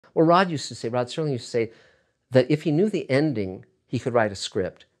Well, Rod Serling used to say that if he knew the ending, he could write a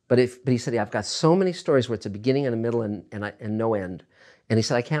script. But he said, yeah, I've got so many stories where it's a beginning and a middle and no end. And he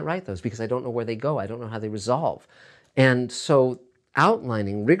said, I can't write those because I don't know where they go. I don't know how they resolve. And so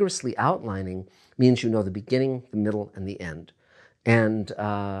outlining, rigorously outlining, means you know the beginning, the middle, and the end. And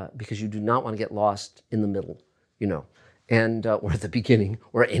because you do not want to get lost in the middle, you know, and or at the beginning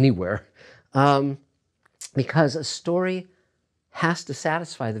or anywhere. Because a story has to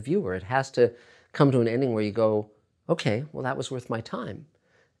satisfy the viewer. It has to come to an ending where you go, okay, well, that was worth my time.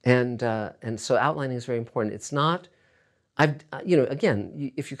 And so outlining is very important. It's not,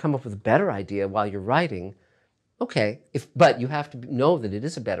 again, if you come up with a better idea while you're writing, okay, but you have to know that it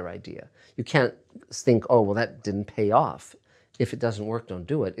is a better idea. You can't think, oh, well, that didn't pay off. If it doesn't work, don't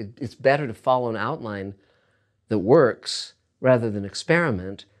do it. It's better to follow an outline that works rather than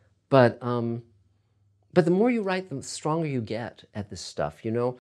experiment. But the more you write, the stronger you get at this stuff, you know?